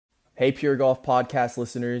Hey, Pure Golf podcast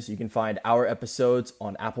listeners, you can find our episodes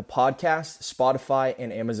on Apple Podcasts, Spotify,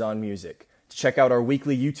 and Amazon Music. To check out our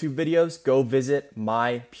weekly YouTube videos, go visit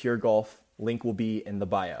My Pure Golf. Link will be in the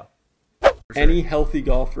bio. Any healthy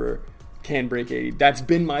golfer can break 80. That's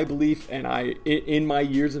been my belief, and in my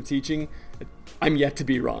years of teaching, I'm yet to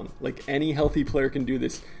be wrong. Like, any healthy player can do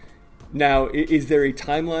this. Now, is there a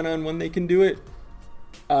timeline on when they can do it?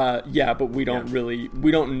 Yeah, but we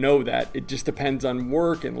don't know that. It just depends on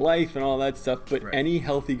work and life and all that stuff. But Any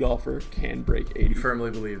healthy golfer can break 80. You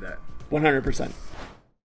firmly believe that? 100%.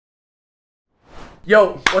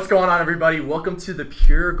 Yo, what's going on, everybody? Welcome to the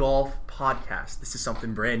Pure Golf podcast. This is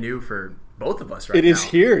something brand new for both of us right now. It is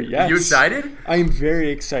here, yes. Are you excited? I am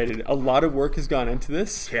very excited. A lot of work has gone into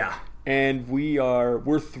this. Yeah. And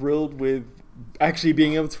we're thrilled with actually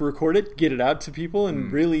being able to record it, get it out to people,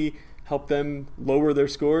 and really help them lower their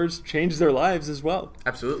scores, change their lives as well.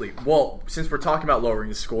 Absolutely. Well, since we're talking about lowering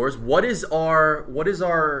the scores, what is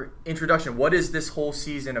our introduction? What is this whole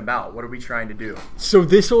season about? What are we trying to do? So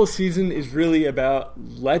this whole season is really about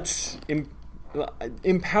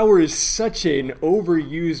empower is such an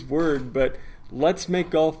overused word, but let's make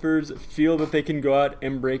golfers feel that they can go out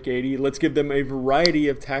and break 80. Let's give them a variety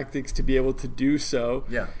of tactics to be able to do so.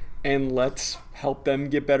 Yeah. And let's help them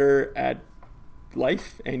get better at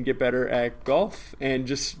life and get better at golf and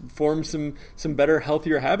just form some better,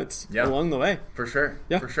 healthier habits along the way. For sure.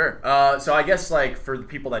 Yeah. For sure. So I guess, like, for the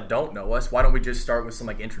people that don't know us, why don't we just start with some,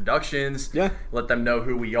 like, introductions? Yeah. Let them know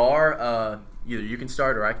who we are. Either you can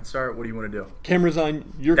start or I can start. What do you want to do? Camera's on.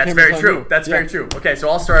 That's very true. That's very true. Okay, so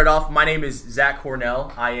I'll start it off. My name is Zach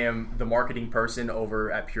Cornell. I am the marketing person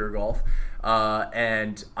over at Pure Golf.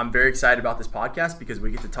 And I'm very excited about this podcast because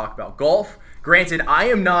we get to talk about golf. Granted, I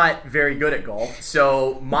am not very good at golf,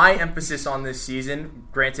 so my emphasis on this season,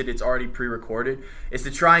 granted it's already pre-recorded, is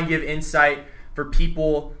to try and give insight for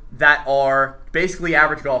people that are basically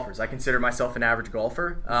average golfers. I consider myself an average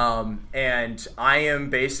golfer, and I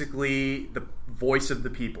am basically the voice of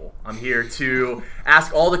the people. I'm here to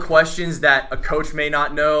ask all the questions that a coach may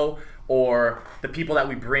not know, or the people that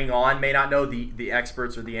we bring on may not know, the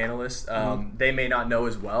experts or the analysts, they may not know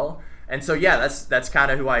as well. And so, yeah, that's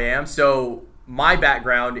kind of who I am. So my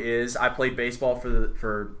background is I played baseball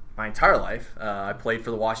for my entire life. I played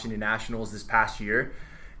for the Washington Nationals this past year,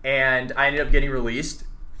 and I ended up getting released,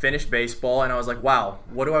 finished baseball, and I was like, wow,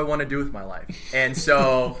 what do I want to do with my life? And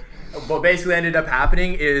so what basically ended up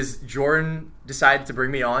happening is Jordan decided to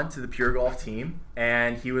bring me on to the Pure Golf team,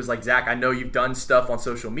 and he was like, Zach, I know you've done stuff on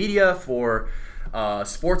social media for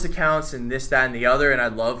sports accounts and this, that, and the other, and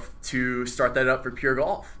I'd love to start that up for Pure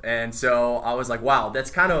Golf. And so I was like, wow,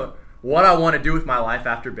 that's kind of what I want to do with my life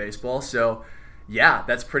after baseball. So yeah,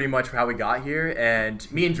 that's pretty much how we got here.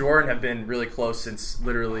 And me and Jordan have been really close since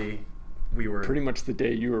literally we were pretty much the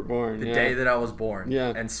day you were born. The day that I was born.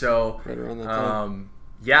 Yeah. And so right around that time.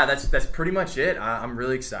 Yeah, that's pretty much it. I'm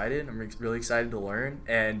really excited. I'm really excited to learn.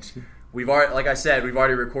 And we've already, like I said, we've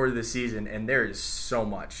already recorded this season, and there is so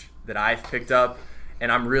much that I've picked up,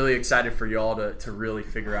 and I'm really excited for y'all to really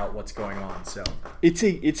figure out what's going on. So it's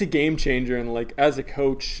a game changer, and like as a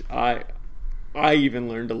coach, I even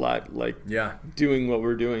learned a lot, like doing what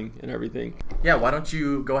we're doing and everything. Yeah, why don't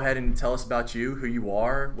you go ahead and tell us about you, who you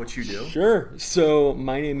are, what you do? Sure. So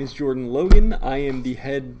my name is Jordan Logan. I am the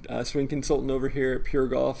head swing consultant over here at Pure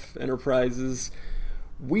Golf Enterprises.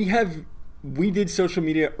 We did social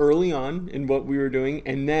media early on in what we were doing,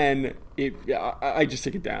 and then I just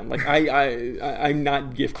took it down. Like I'm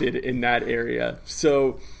not gifted in that area.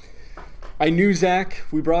 So I knew Zach.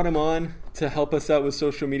 We brought him on to help us out with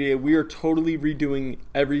social media. We are totally redoing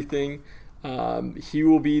everything. He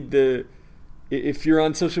will be if you're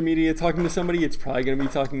on social media talking to somebody, it's probably going to be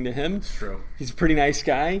talking to him. It's true. He's a pretty nice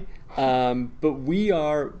guy. But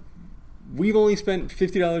we've only spent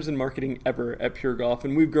 $50 in marketing ever at Pure Golf,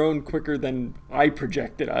 and we've grown quicker than I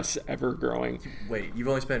projected us ever growing. Wait, you've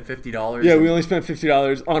only spent $50? Yeah, we only spent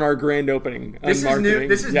 $50 on our grand opening. This is new.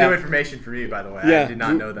 This is new information for me, by the way. Yeah, I did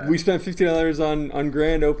not know that. We spent $50 on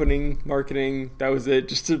grand opening marketing. That was it,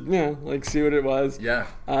 just to see what it was. Yeah.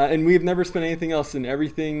 And we've never spent anything else, and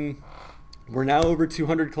everything. We're now over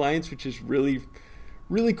 200 clients, which is really,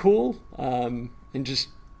 really cool. And just.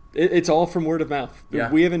 It's all from word of mouth.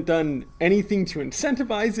 Yeah. We haven't done anything to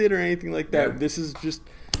incentivize it or anything like that. Yeah. This is just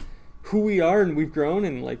who we are, and we've grown,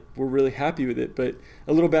 and we're really happy with it. But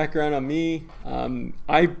a little background on me: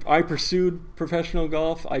 I pursued professional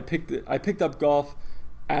golf. I picked up golf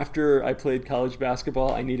after I played college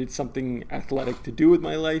basketball. I needed something athletic to do with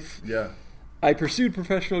my life. Yeah. I pursued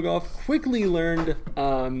professional golf. Quickly learned,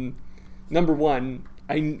 number one,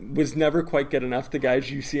 I was never quite good enough. The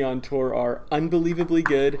guys you see on tour are unbelievably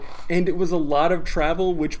good, and it was a lot of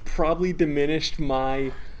travel, which probably diminished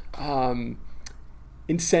my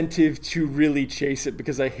incentive to really chase it,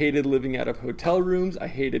 because I hated living out of hotel rooms, I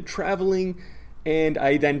hated traveling, and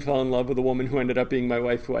I then fell in love with a woman who ended up being my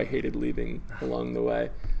wife, who I hated leaving along the way.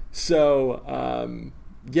 So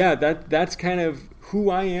that's kind of who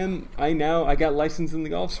I am. I got licensed in the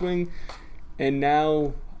golf swing, and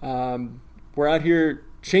now we're out here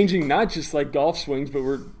changing not just like golf swings, but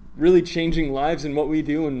we're really changing lives in what we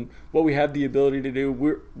do and what we have the ability to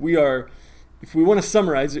do. We are, if we want to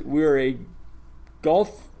summarize it, we're a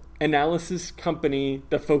golf analysis company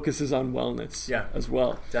that focuses on wellness as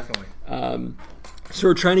well. Definitely. So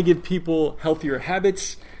we're trying to give people healthier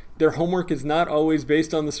habits. Their homework is not always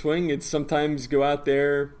based on the swing. It's sometimes go out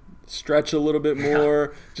there, stretch a little bit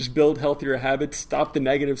more, just build healthier habits, stop the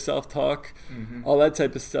negative self-talk, all that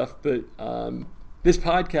type of stuff. But this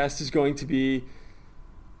podcast is going to be,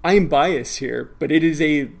 I am biased here, but it is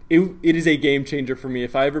a game changer for me.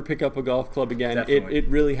 If I ever pick up a golf club again, it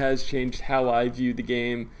really has changed how I view the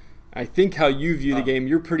game. I think how you view the game.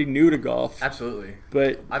 You're pretty new to golf. Absolutely.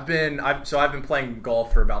 But I've been playing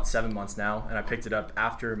golf for about 7 months now, and I picked it up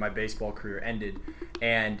after my baseball career ended.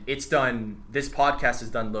 And this podcast has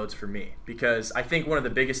done loads for me, because I think one of the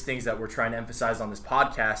biggest things that we're trying to emphasize on this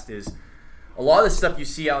podcast is a lot of the stuff you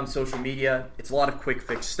see out on social media, it's a lot of quick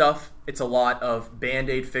fix stuff. It's a lot of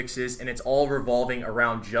Band-Aid fixes, and it's all revolving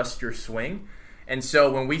around just your swing. And so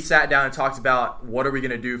when we sat down and talked about what are we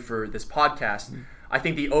going to do for this podcast, I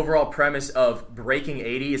think the overall premise of breaking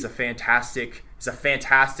 80 is a fantastic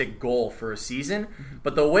goal for a season.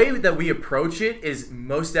 But the way that we approach it is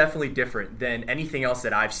most definitely different than anything else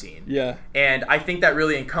that I've seen. Yeah. And I think that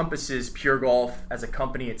really encompasses PureGolf as a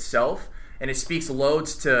company itself. And it speaks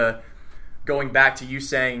loads to going back to you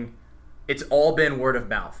saying it's all been word of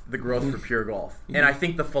mouth, the growth for PureGolf. And I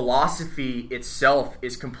think the philosophy itself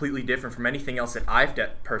is completely different from anything else that I've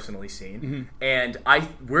personally seen. And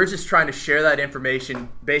we're just trying to share that information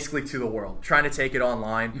basically to the world, trying to take it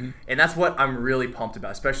online. And that's what I'm really pumped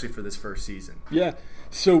about, especially for this first season. Yeah.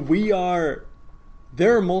 So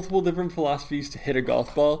there are multiple different philosophies to hit a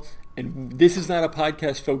golf ball. And this is not a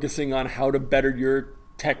podcast focusing on how to better your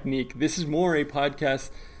technique. This is more a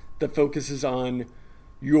podcast that focuses on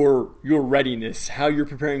your readiness, how you're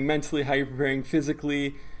preparing mentally, how you're preparing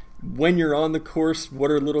physically. When you're on the course,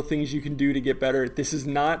 what are little things you can do to get better? This is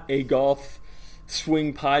not a golf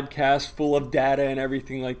swing podcast full of data and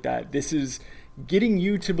everything like that. This is getting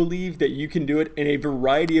you to believe that you can do it in a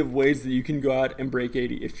variety of ways that you can go out and break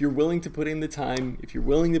 80. If you're willing to put in the time, if you're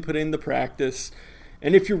willing to put in the practice,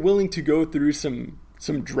 and if you're willing to go through some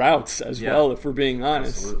droughts as well, if we're being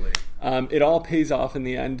honest. Absolutely. It all pays off in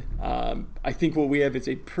the end. I think what we have is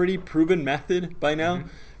a pretty proven method by now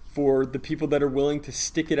for the people that are willing to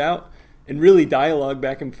stick it out and really dialogue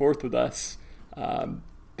back and forth with us.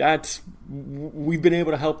 We've been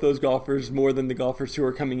able to help those golfers more than the golfers who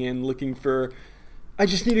are coming in looking for, I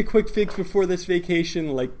just need a quick fix before this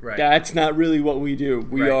vacation. That's not really what we do.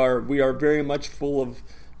 We are very much full of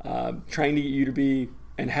trying to get you to be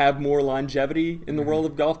and have more longevity in the world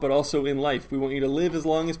of golf, but also in life. We want you to live as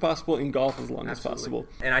long as possible and golf as long as possible.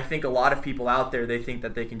 And I think a lot of people out there, they think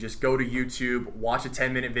that they can just go to YouTube, watch a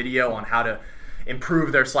 10-minute video on how to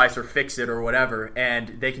improve their slice or fix it or whatever,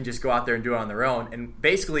 and they can just go out there and do it on their own. And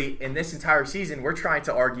basically, in this entire season, we're trying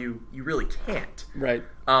to argue you really can't. Right.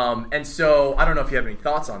 And so I don't know if you have any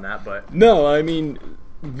thoughts on that, but... No, I mean...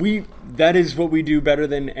 that is what we do better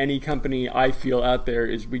than any company, I feel, out there,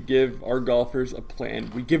 is we give our golfers a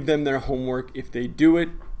plan. We give them their homework. If they do it,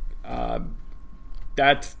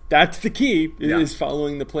 that's the key, is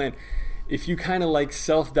following the plan. If you kind of like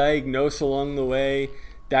self-diagnose along the way,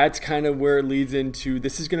 that's kind of where it leads into,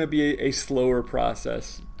 this is going to be a slower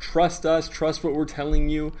process. Trust us, trust what we're telling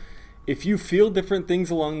you. If you feel different things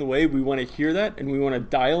along the way, we want to hear that and we want to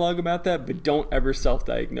dialogue about that, but don't ever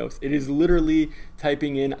self-diagnose. It is literally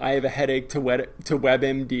typing in, I have a headache to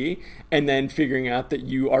WebMD, and then figuring out that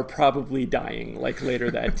you are probably dying later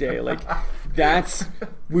that day.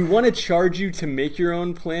 We want to charge you to make your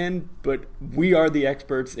own plan, but we are the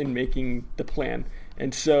experts in making the plan.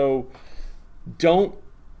 And so don't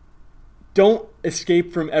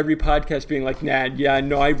escape from every podcast being like,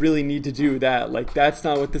 I really need to do that. That's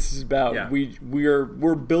not what this is about. Yeah.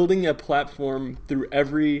 We're building a platform through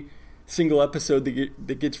every single episode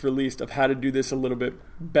that gets released of how to do this a little bit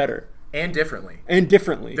better. And differently.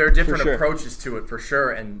 There are different approaches to it for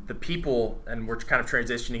sure. And the people, and we're kind of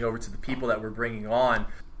transitioning over to the people that we're bringing on.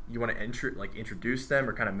 You want to introduce them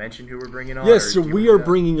or kind of mention who we're bringing on? Yes, so we are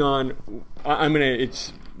bringing on,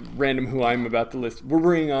 random who I'm about to list. We're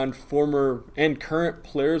bringing on former and current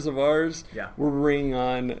players of ours. Yeah. We're bringing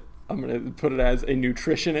on, I'm going to put it as a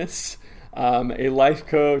nutritionist, a life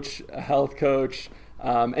coach, a health coach,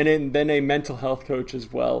 and then a mental health coach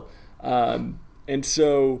as well. And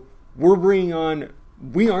so we're bringing on,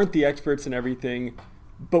 we aren't the experts in everything,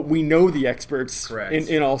 but we know the experts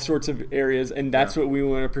in all sorts of areas, and that's what we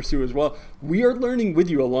want to pursue as well. We are learning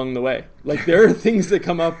with you along the way. Like, there are things that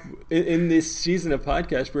come up in this season of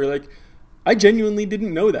podcast where, like, I genuinely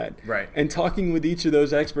didn't know that. Right. And talking with each of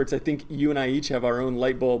those experts, I think you and I each have our own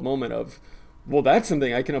light bulb moment of, well, that's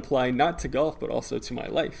something I can apply not to golf, but also to my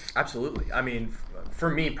life. Absolutely. I mean,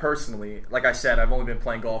 for me personally, like I said, I've only been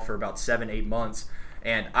playing golf for about 7-8 months.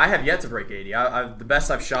 And I have yet to break 80. The best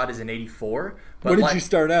I've shot is an 84. But what did you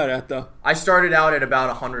start out at, though? I started out at about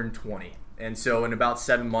 120. And so in about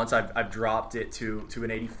 7 months, I've dropped it to an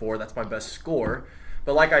 84. That's my best score.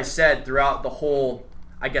 But like I said, throughout the whole,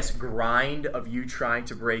 I guess, grind of you trying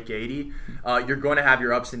to break 80, you're going to have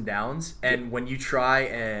your ups and downs. And when you try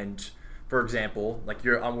and, for example, like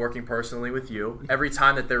I'm working personally with you, every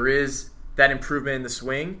time that there is that improvement in the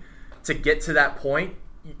swing, to get to that point,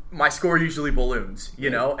 my score usually balloons, you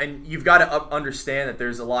know, and you've got to understand that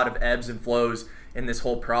there's a lot of ebbs and flows in this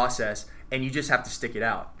whole process, and you just have to stick it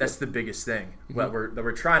out. That's the biggest thing that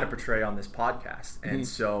we're trying to portray on this podcast. And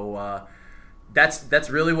so that's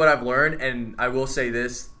really what I've learned. And I will say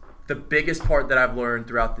this, the biggest part that I've learned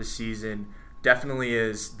throughout this season definitely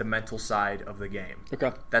is the mental side of the game.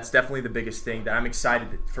 Okay. That's definitely the biggest thing that I'm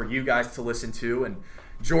excited for you guys to listen to. And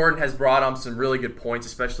Jordan has brought on some really good points,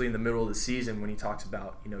 especially in the middle of the season when he talks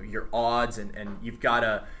about, you know, your odds and you've got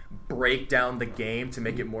to break down the game to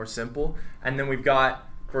make it more simple. And then we've got,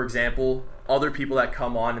 for example, other people that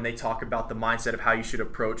come on and they talk about the mindset of how you should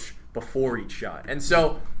approach before each shot. And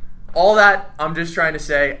so all that, I'm just trying to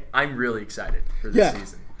say, I'm really excited for this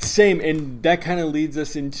season. Same, and that kind of leads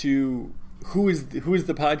us into who is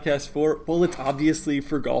the podcast for? Well, it's obviously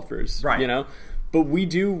for golfers, right? You know, but we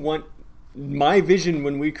do want. My vision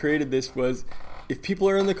when we created this was, if people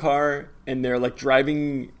are in the car and they're like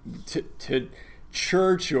driving to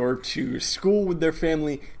church or to school with their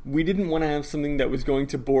family, we didn't want to have something that was going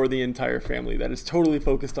to bore the entire family. That is totally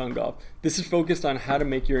focused on golf. This is focused on how to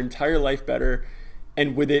make your entire life better,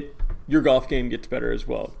 and with it, your golf game gets better as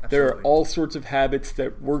well. Absolutely. There are all sorts of habits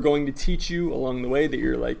that we're going to teach you along the way that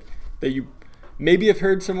you maybe have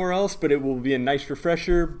heard somewhere else, but it will be a nice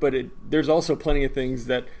refresher. But there's also plenty of things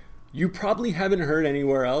that you probably haven't heard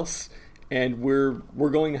anywhere else, and we're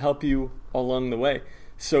going to help you along the way.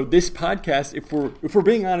 So this podcast, if we're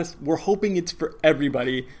being honest, we're hoping it's for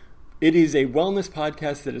everybody. It is a wellness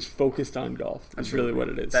podcast that is focused on golf. That's really what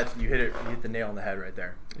it is. You hit the nail on the head right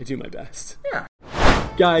there. I do my best. Yeah.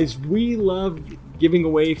 Guys, we love giving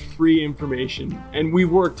away free information, and we've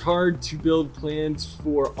worked hard to build plans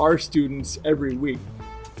for our students every week.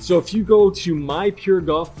 So if you go to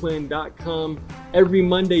mypuregolfplan.com, every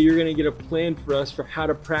Monday you're going to get a plan for us for how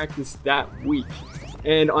to practice that week.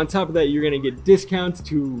 And on top of that, you're going to get discounts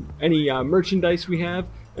to any merchandise we have,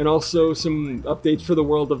 and also some updates for the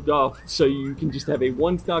world of golf. So you can just have a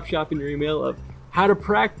one-stop shop in your email of how to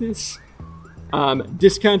practice,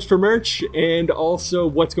 discounts for merch, and also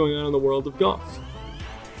what's going on in the world of golf.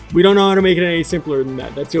 We don't know how to make it any simpler than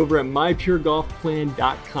that. That's over at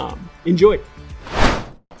mypuregolfplan.com. Enjoy.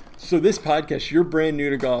 So this podcast, you're brand new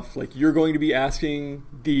to golf. Like, you're going to be asking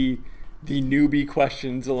the newbie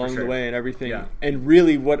questions along the way and everything. Yeah. And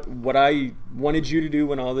really what I wanted you to do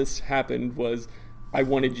when all this happened was I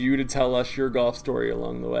wanted you to tell us your golf story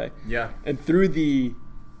along the way. Yeah. And through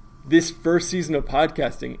this first season of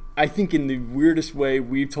podcasting, I think in the weirdest way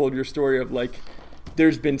we've told your story of, like,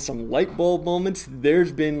 there's been some light bulb moments.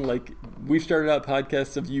 There's been, like, we've started out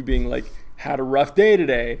podcasts of you being like, had a rough day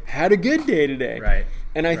today, had a good day today. Right.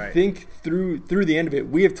 And I think through the end of it,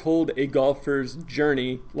 we have told a golfer's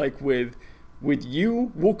journey, like with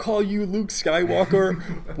you, we'll call you Luke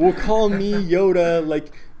Skywalker, we'll call me Yoda.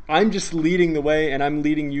 Like, I'm just leading the way, and I'm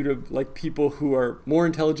leading you to, like, people who are more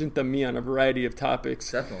intelligent than me on a variety of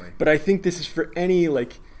topics. Definitely. But I think this is for any,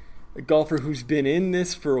 like, a golfer who's been in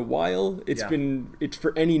this for a while. It's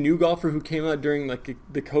for any new golfer who came out during, like,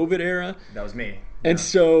 the COVID era. That was me. And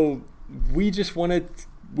so we just want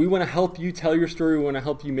to help you tell your story. We want to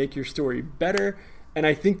help you make your story better. And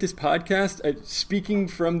I think this podcast, speaking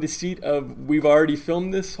from the seat of we've already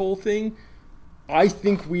filmed this whole thing, I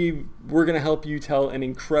think we're going to help you tell an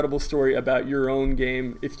incredible story about your own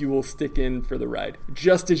game if you will stick in for the ride,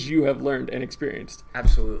 just as you have learned and experienced.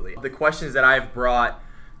 Absolutely. The questions that I've brought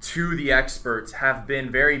to the experts have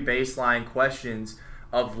been very baseline questions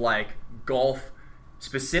of, like, golf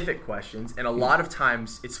specific questions, and a lot of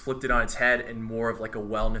times it's flipped it on its head and more of like a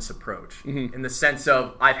wellness approach in the sense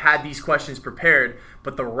of I've had these questions prepared,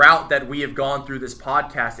 but the route that we have gone through this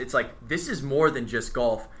podcast, it's like this is more than just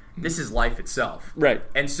golf. This is life itself. Right.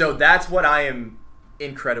 And so that's what I am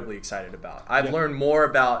incredibly excited about. I've learned more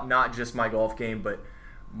about not just my golf game, but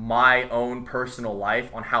my own personal life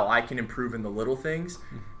on how I can improve in the little things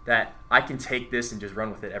that I can take this and just run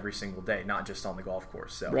with it every single day, not just on the golf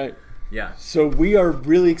course. So right. Yeah. So we are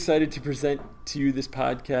really excited to present to you this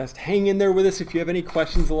podcast. Hang in there with us. If you have any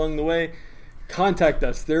questions along the way, contact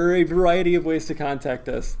us. There are a variety of ways to contact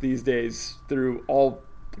us these days through all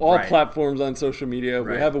platforms on social media.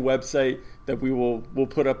 We have a website that we'll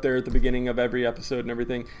put up there at the beginning of every episode and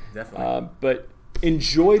everything. Definitely. But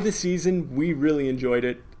enjoy the season. We really enjoyed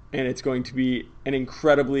it, and it's going to be an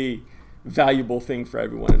incredibly valuable thing for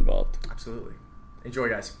everyone involved. Absolutely. Enjoy,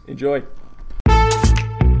 guys. Enjoy.